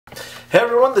Hey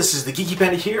everyone, this is the Geeky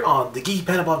Panda here on the Geeky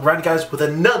Panda Blog, right guys, with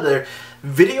another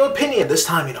video opinion. This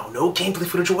time, no gameplay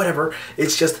footage or whatever.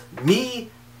 It's just me,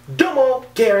 Domo,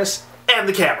 Garrus, and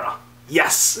the camera.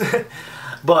 Yes!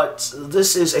 But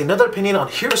this is another opinion on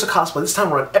Heroes of Cosplay. This time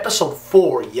we're on episode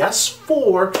 4. Yes,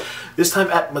 4. This time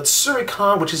at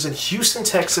MatsuriCon, which is in Houston,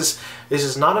 Texas. This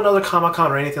is not another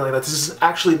Comic-Con or anything like that. This is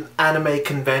actually an anime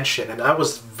convention, and I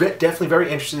was definitely very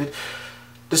interested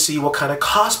to see what kind of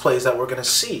cosplays that we're going to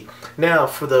see. Now,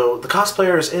 for the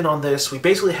cosplayers in on this, we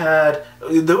basically had,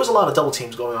 there was a lot of double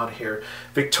teams going on here.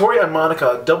 Victoria and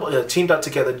Monica teamed up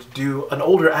together to do an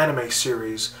older anime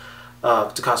series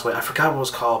to cosplay. I forgot what it was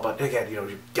called, but again,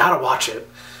 you gotta watch it.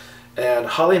 And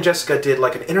Holly and Jessica did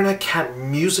like an internet cat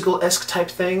musical-esque type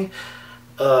thing.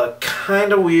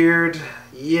 Kind of weird.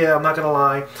 Yeah, I'm not gonna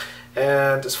lie.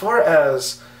 And as far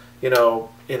as,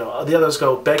 the others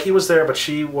go, Becky was there, but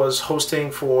she was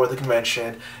hosting for the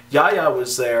convention. Yaya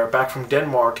was there, back from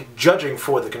Denmark, judging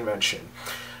for the convention.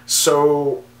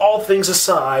 So, all things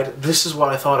aside, this is what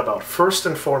I thought about. First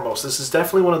and foremost, this is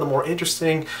definitely one of the more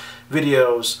interesting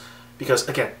videos because,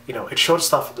 again, it showed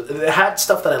stuff. It had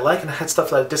stuff that I like and it had stuff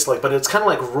that I dislike, but it's kind of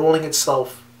like rolling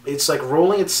itself. It's like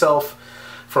rolling itself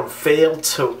from fail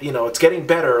to, it's getting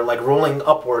better, like rolling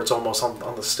upwards almost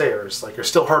on the stairs. Like you're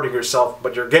still hurting yourself,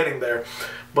 but you're getting there.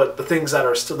 But the things that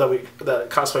are still that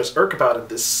cosplayers irk about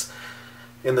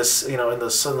in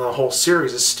the whole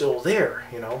series is still there,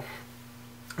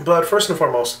 But first and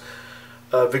foremost,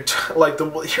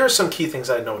 here are some key things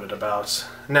I noted about.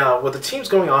 Now, with the teams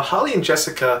going on, Holly and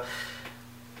Jessica,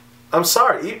 I'm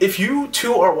sorry, if you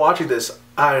two are watching this,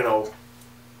 I don't know.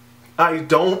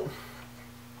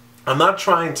 I'm not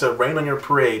trying to rain on your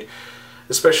parade,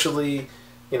 especially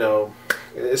you,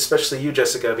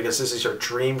 Jessica, because this is your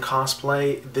dream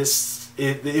cosplay. This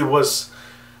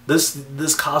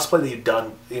cosplay that you've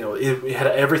done, it had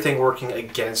everything working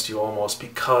against you almost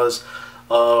because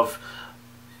of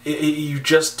you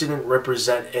just didn't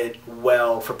represent it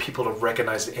well for people to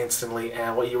recognize it instantly.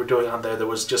 And what you were doing on there, it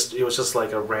was just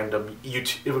like a random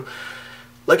YouTube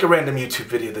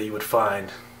video that you would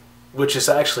find, which is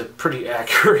actually pretty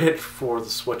accurate for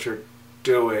what you're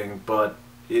doing, but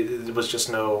it was just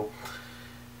like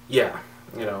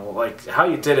how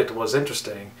you did it was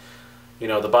interesting. The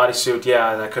bodysuit,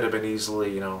 yeah, that could have been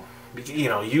easily,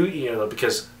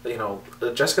 because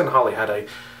Jessica and Holly had a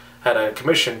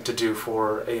commission to do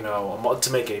for to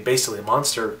make basically a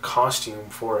monster costume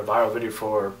for a viral video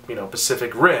for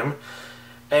Pacific Rim,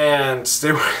 and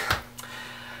they were.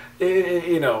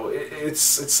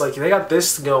 It's like they got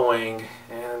this going,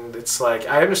 and it's like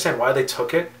I understand why they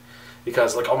took it,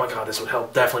 because like, oh my god, this would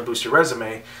help definitely boost your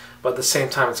resume, but at the same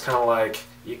time it's kind of like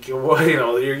you're at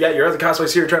the cosplay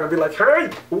series trying to be like,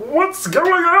 hey, what's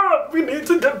going on? We need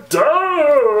to get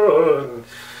done.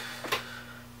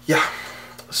 Yeah,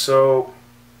 so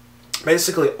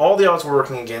basically all the odds were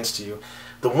working against you.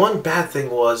 The one bad thing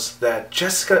was that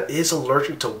Jessica is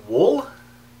allergic to wool,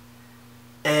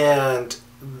 and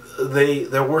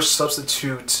there were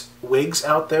substitute wigs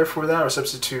out there for that, or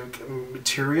substitute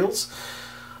materials,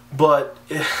 but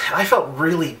I felt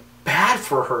really bad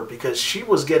for her because she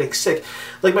was getting sick.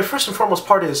 Like, my first and foremost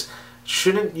part is,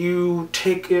 shouldn't you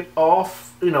take it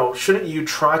off? Shouldn't you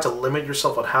try to limit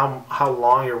yourself on how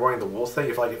long you're wearing the wool thing?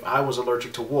 If I was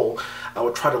allergic to wool, I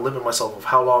would try to limit myself of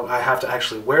how long I have to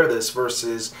actually wear this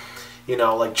versus,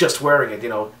 like just wearing it.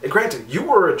 And granted, you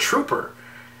were a trooper,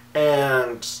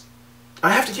 and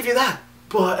I have to give you that,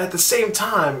 but at the same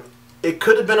time, it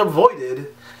could have been avoided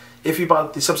if you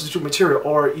bought the substitute material,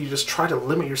 or you just try to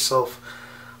limit yourself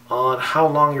on how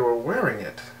long you were wearing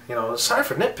it. Sorry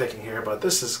for nitpicking here, but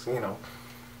this is,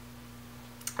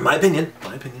 my opinion.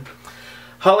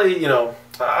 Holly,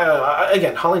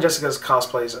 again, Holly and Jessica's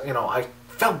cosplays, I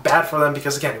felt bad for them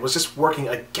because, again, it was just working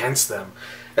against them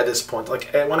at this point.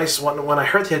 Like, when I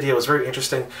heard the idea, it was very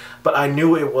interesting, but I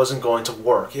knew it wasn't going to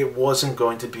work. It wasn't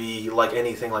going to be like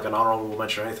anything like an honorable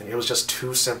mention or anything. It was just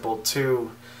too simple, to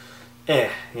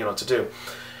do.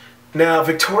 Now,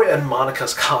 Victoria and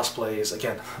Monica's cosplays,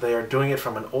 again, they are doing it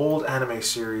from an old anime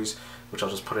series, which I'll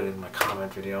just put it in my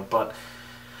comment video, but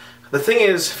the thing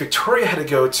is, Victoria had to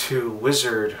go to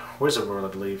Wizard World, I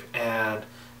believe, and,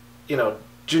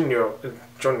 Junior,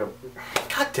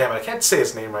 god damn it, I can't say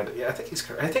his name right. Yeah, I think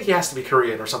he has to be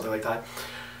Korean or something like that.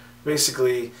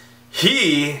 Basically,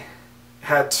 he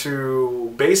had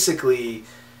to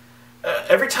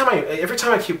every time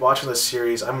I keep watching this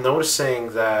series, I'm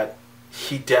noticing that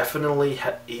he definitely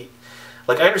I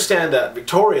understand that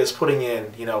Victoria is putting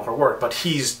in, her work, but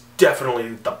he's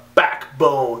definitely the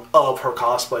backbone of her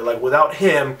cosplay. Like, without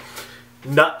him,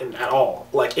 nothing at all.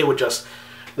 Like, it would just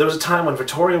there was a time when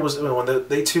Victoria was when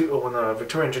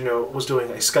Victoria and Junior was doing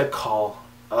a Skype call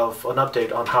of an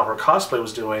update on how her cosplay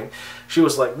was doing. She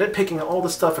was like nitpicking all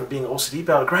this stuff and being OCD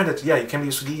about it. Granted, yeah, you can be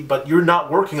OCD, but you're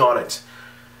not working on it.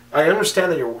 I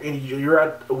understand that you're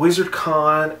at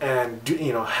WizardCon and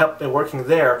help and working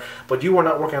there, but you were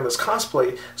not working on this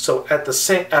cosplay. So at the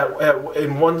same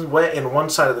in one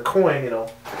side of the coin,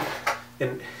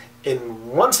 in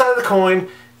one side of the coin,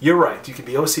 you're right. You can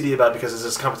be OCD about it because it's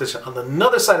this competition. On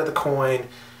another side of the coin,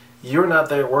 you're not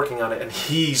there working on it, and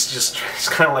he's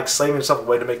kind of like saving himself a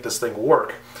way to make this thing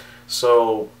work.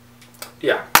 So,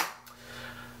 yeah.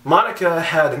 Monica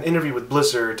had an interview with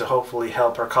Blizzard to hopefully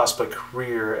help her cosplay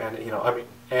career, and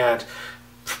and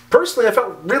personally, I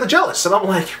felt really jealous, and I'm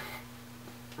like,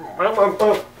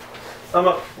 I'm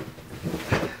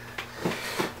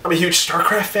a huge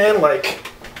StarCraft fan, like,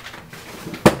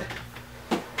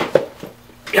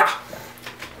 yeah.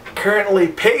 Currently,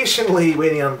 patiently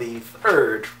waiting on the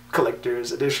 3rd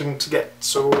collector's edition to get.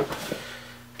 So,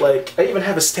 like, I even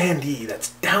have a standee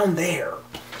that's down there.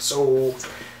 So,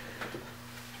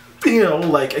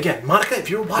 like, again, Monica, if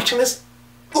you're watching this,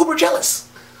 uber jealous.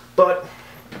 But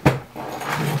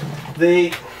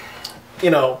they,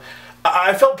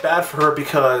 I felt bad for her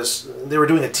because they were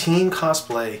doing a team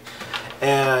cosplay,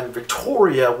 and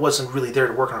Victoria wasn't really there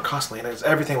to work on her cosplay, and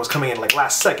everything was coming in like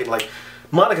last second. Like,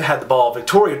 Monica had the ball,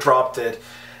 Victoria dropped it,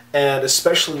 and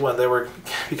especially when they were,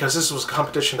 because this was a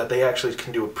competition that they actually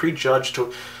can do a prejudge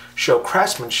to show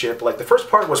craftsmanship. Like, the first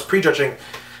part was prejudging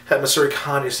at Missouri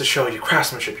Con is to show you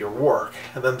craftsmanship, your work,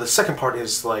 and then the second part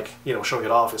is like, showing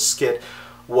it off, as skit,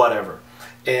 whatever.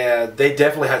 And they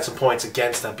definitely had some points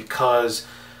against them because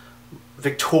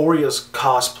Victoria's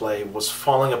cosplay was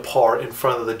falling apart in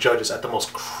front of the judges at the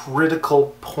most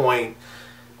critical point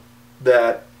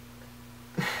that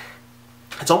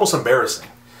it's almost embarrassing.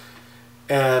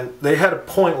 And they had a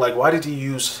point like, why did you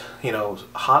use,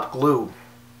 hot glue?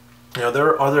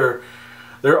 There are other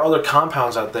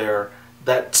compounds out there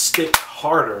that stick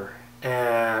harder,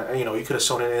 and you could have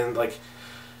sewn it in, like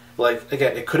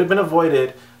again, it could have been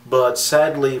avoided, but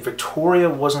sadly Victoria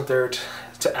wasn't there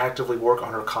to actively work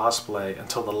on her cosplay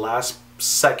until the last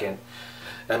second,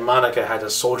 and Monica had to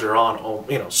soldier on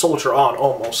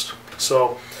almost.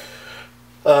 So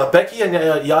Becky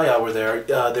and Yaya were there.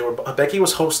 Becky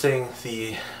was hosting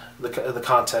the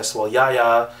contest while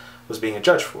Yaya was being a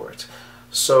judge for it.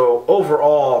 So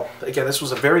overall, again, this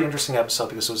was a very interesting episode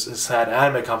because it's an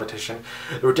anime competition.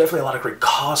 There were definitely a lot of great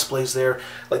cosplays there.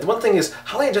 Like, the one thing is,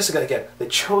 Holly and Jessica, again, they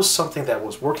chose something that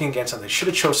was working against them. They should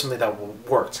have chose something that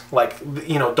worked. Like,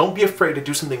 don't be afraid to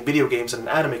do something video games at an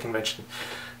anime convention.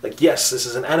 Like, yes, this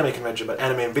is an anime convention, but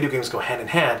anime and video games go hand in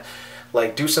hand.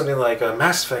 Like, do something like a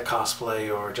Mass Effect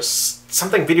cosplay or just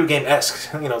something video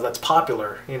game-esque, that's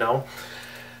popular,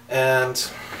 And,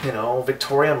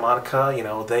 Victoria and Monica,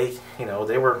 they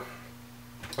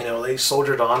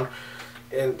soldiered on.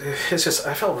 And it's just,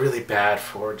 I felt really bad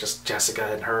for just Jessica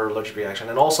and her allergic reaction.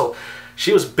 And also,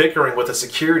 she was bickering with a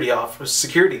security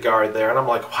guard there. And I'm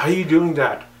like, why are you doing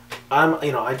that?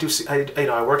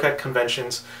 I work at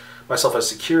conventions myself as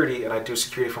security, and I do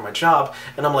security for my job,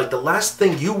 and I'm like, the last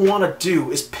thing you want to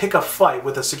do is pick a fight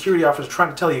with a security officer trying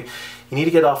to tell you you need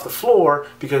to get off the floor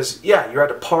because, yeah, you're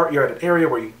at an area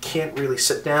where you can't really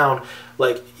sit down.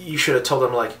 Like, you should have told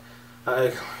them, like,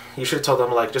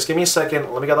 just give me a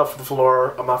second, let me get off the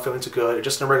floor, I'm not feeling too good,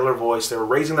 just in a regular voice. They were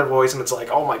raising their voice, and it's like,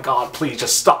 oh my god, please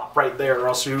just stop right there or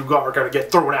else you are going to get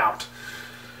thrown out.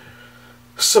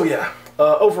 So yeah,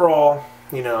 overall,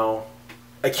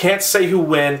 I can't say who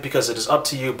win because it is up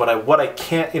to you, but what I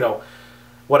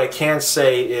can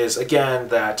say is, again,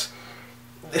 that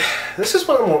this is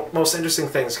one of the most interesting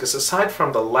things, because aside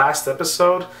from the last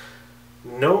episode,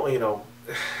 what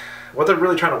they're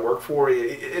really trying to work for,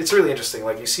 it's really interesting.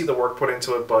 Like, you see the work put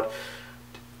into it, but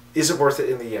is it worth it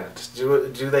in the end?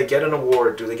 Do they get an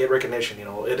award? Do they get recognition?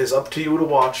 It is up to you to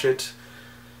watch it.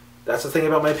 That's the thing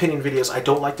about my opinion videos. I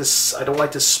don't like to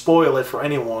spoil it for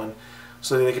anyone,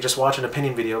 so they could just watch an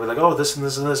opinion video and be like, oh, this and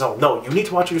this and this. Oh, no, you need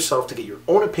to watch it yourself to get your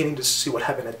own opinion to see what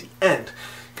happened at the end.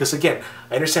 Because, again,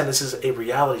 I understand this is a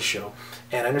reality show,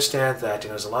 and I understand that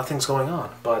there's a lot of things going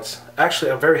on. But actually,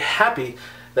 I'm very happy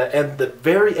that at the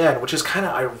very end, which is kind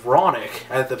of ironic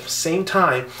at the same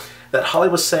time, that Holly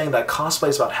was saying that cosplay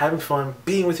is about having fun,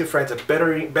 being with your friends, and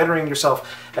bettering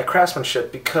yourself at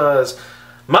craftsmanship, because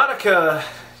Monica,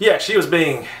 yeah, she was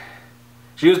being an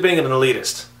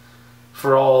elitist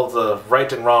for all the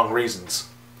right and wrong reasons.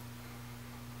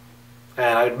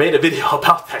 And I made a video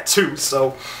about that too,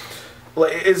 so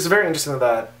it's very interesting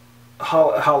that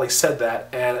Holly said that,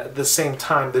 and at the same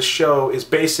time this show is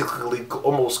basically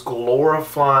almost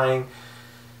glorifying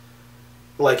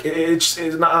like it's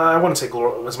not, I wouldn't say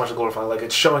as much as glorifying. Like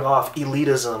it's showing off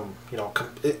elitism, you know,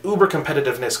 uber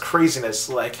competitiveness, craziness.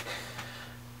 Like,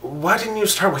 why didn't you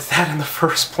start with that in the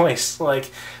first place?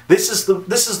 Like, this is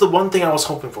the one thing I was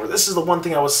hoping for. This is the one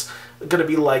thing I was gonna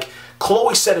be like.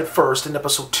 Chloe said it first in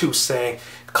episode 2, saying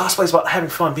cosplay is about having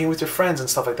fun, being with your friends and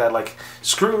stuff like that. Like,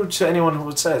 screw to anyone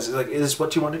who says like it is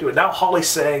what you want to do. And now Holly's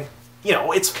saying, you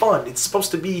know, it's fun. It's supposed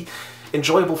to be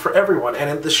enjoyable for everyone.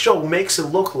 And the show makes it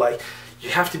look like you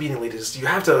have to be an elitist. You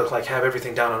have to like have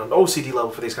everything down on an OCD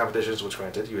level for these competitions, which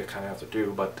granted you kind of have to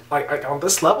do. But like on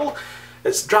this level,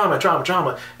 it's drama, drama,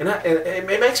 drama, and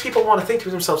it makes people want to think to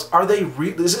themselves: Are they?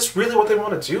 Is this really what they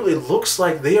want to do? It looks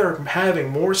like they are having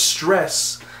more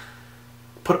stress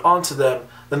put onto them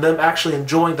than them actually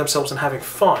enjoying themselves and having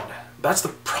fun. That's the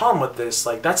problem with this.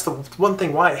 Like, that's the one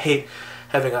thing why I hate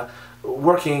having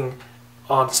working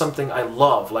on something I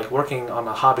love, like working on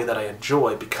a hobby that I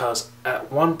enjoy, because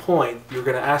at one point you're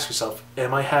going to ask yourself,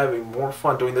 am I having more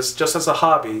fun doing this just as a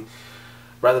hobby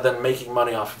rather than making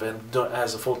money off of it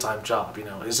as a full-time job? You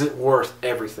know, is it worth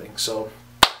everything? So,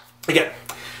 again,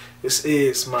 this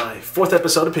is my 4th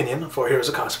episode opinion for Heroes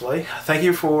of Cosplay. Thank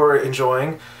you for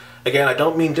enjoying. Again, I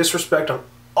don't mean disrespect on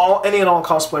any and all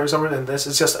cosplayers over in this.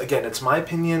 It's just, again, it's my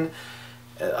opinion.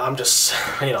 I'm just,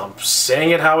 you know, I'm saying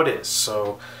it how it is.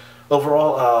 So,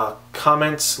 overall,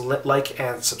 comments, like,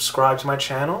 and subscribe to my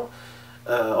channel.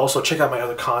 Also, check out my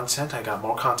other content. I got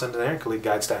more content in there, including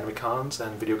guides to anime cons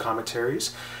and video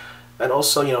commentaries. And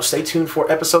also, you know, stay tuned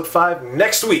for episode 5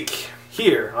 next week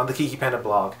here on the Geeky Panda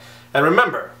blog. And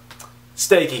remember,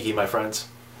 stay geeky, my friends.